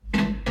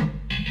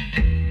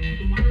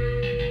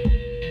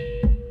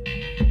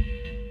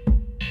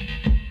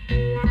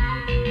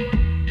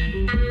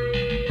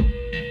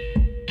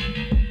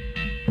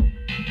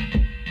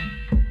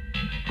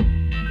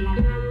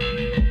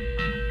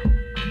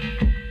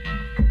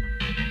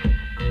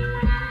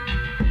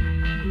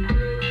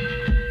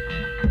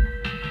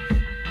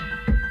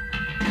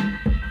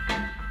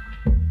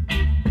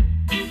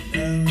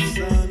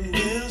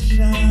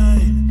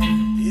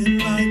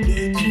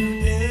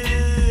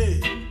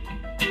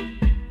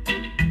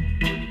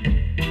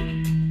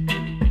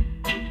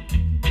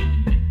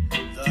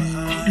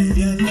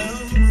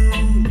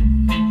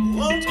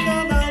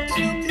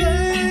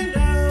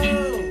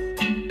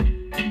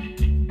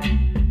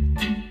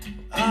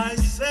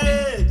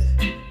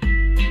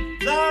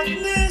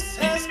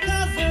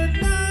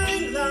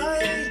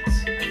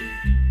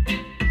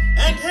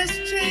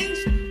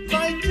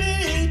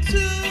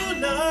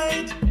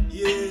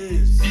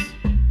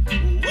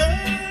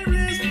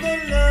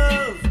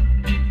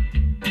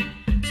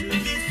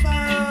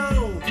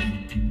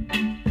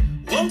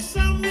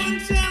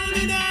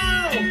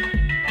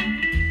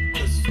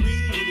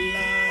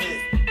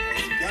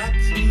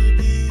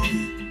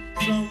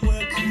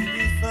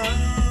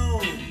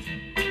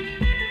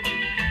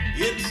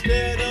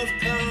instead of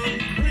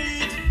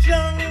concrete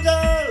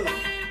jungle,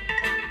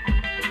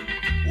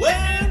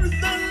 where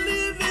the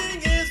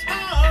living is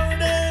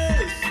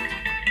hardest.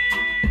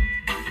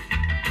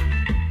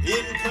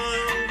 In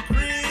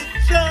concrete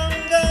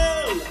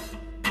jungle,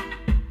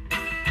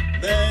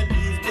 man,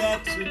 you've got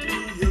to do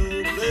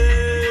your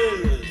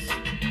best.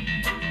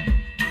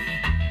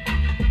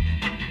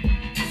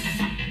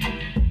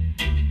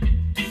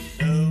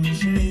 No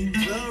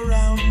chains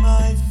around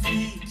my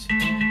feet,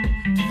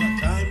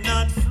 but I'm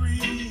not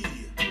free.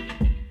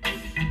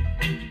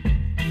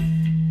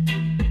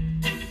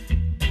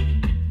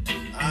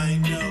 I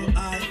know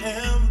I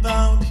am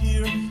bound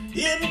here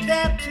in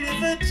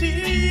captivity,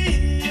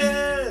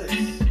 yes.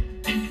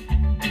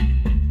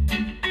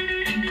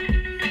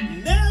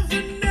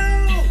 Never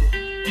know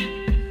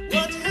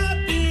what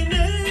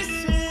happiness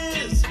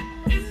is.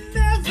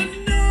 Never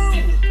know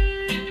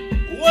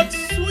what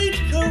sweet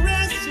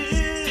caress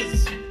is.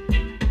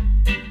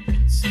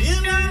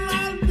 Still I'll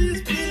always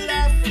be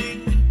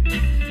laughing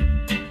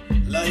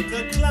like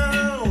a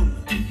clown.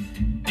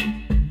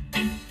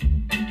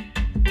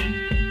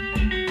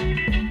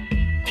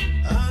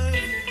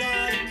 I've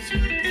got to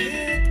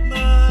pick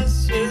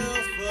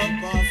myself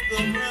up off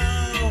the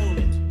ground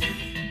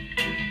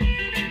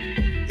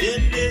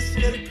in this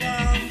here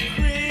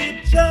concrete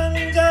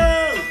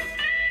jungle,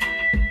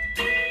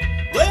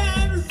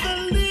 where the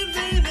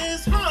living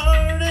is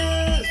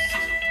hardest.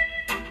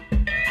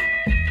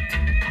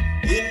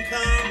 In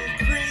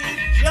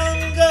concrete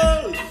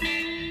jungle,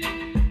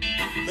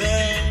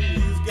 man,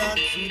 you've got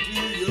to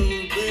do your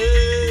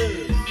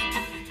best.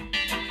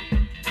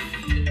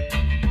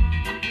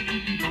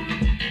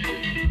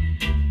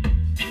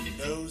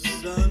 No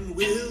sun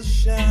will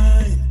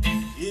shine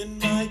in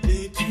my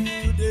day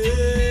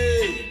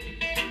today.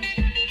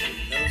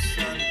 No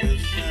sun will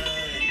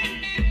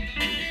shine.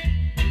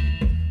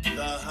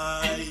 The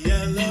high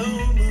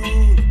yellow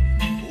moon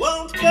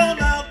won't come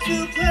out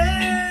to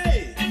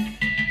play.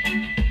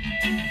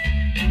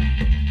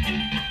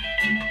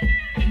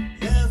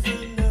 Never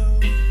know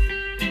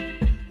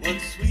what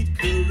sweet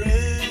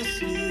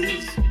caress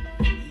is.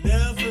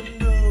 Never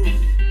know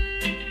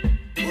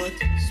what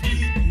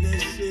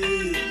sweetness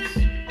is.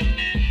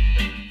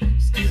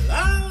 Still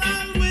I'll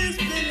always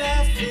be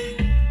laughing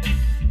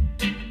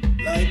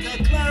like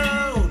a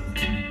clown.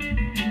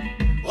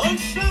 Won't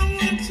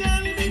someone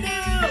tell me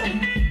now?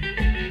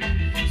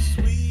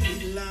 Sweet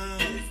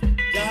life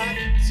got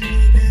to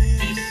be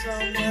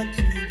somewhere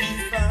to be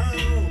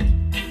found.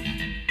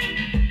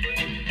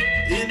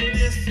 In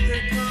this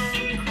here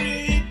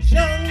concrete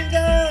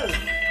jungle,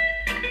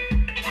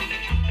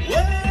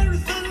 where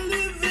the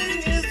living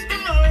is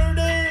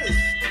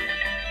hardest.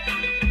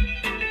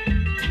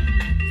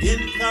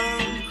 In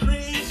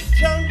concrete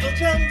jungle,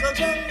 jungle,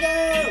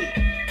 jungle,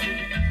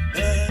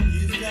 and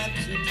you've got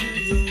to do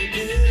your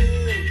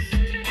best.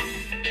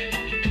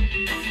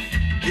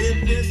 In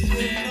this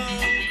here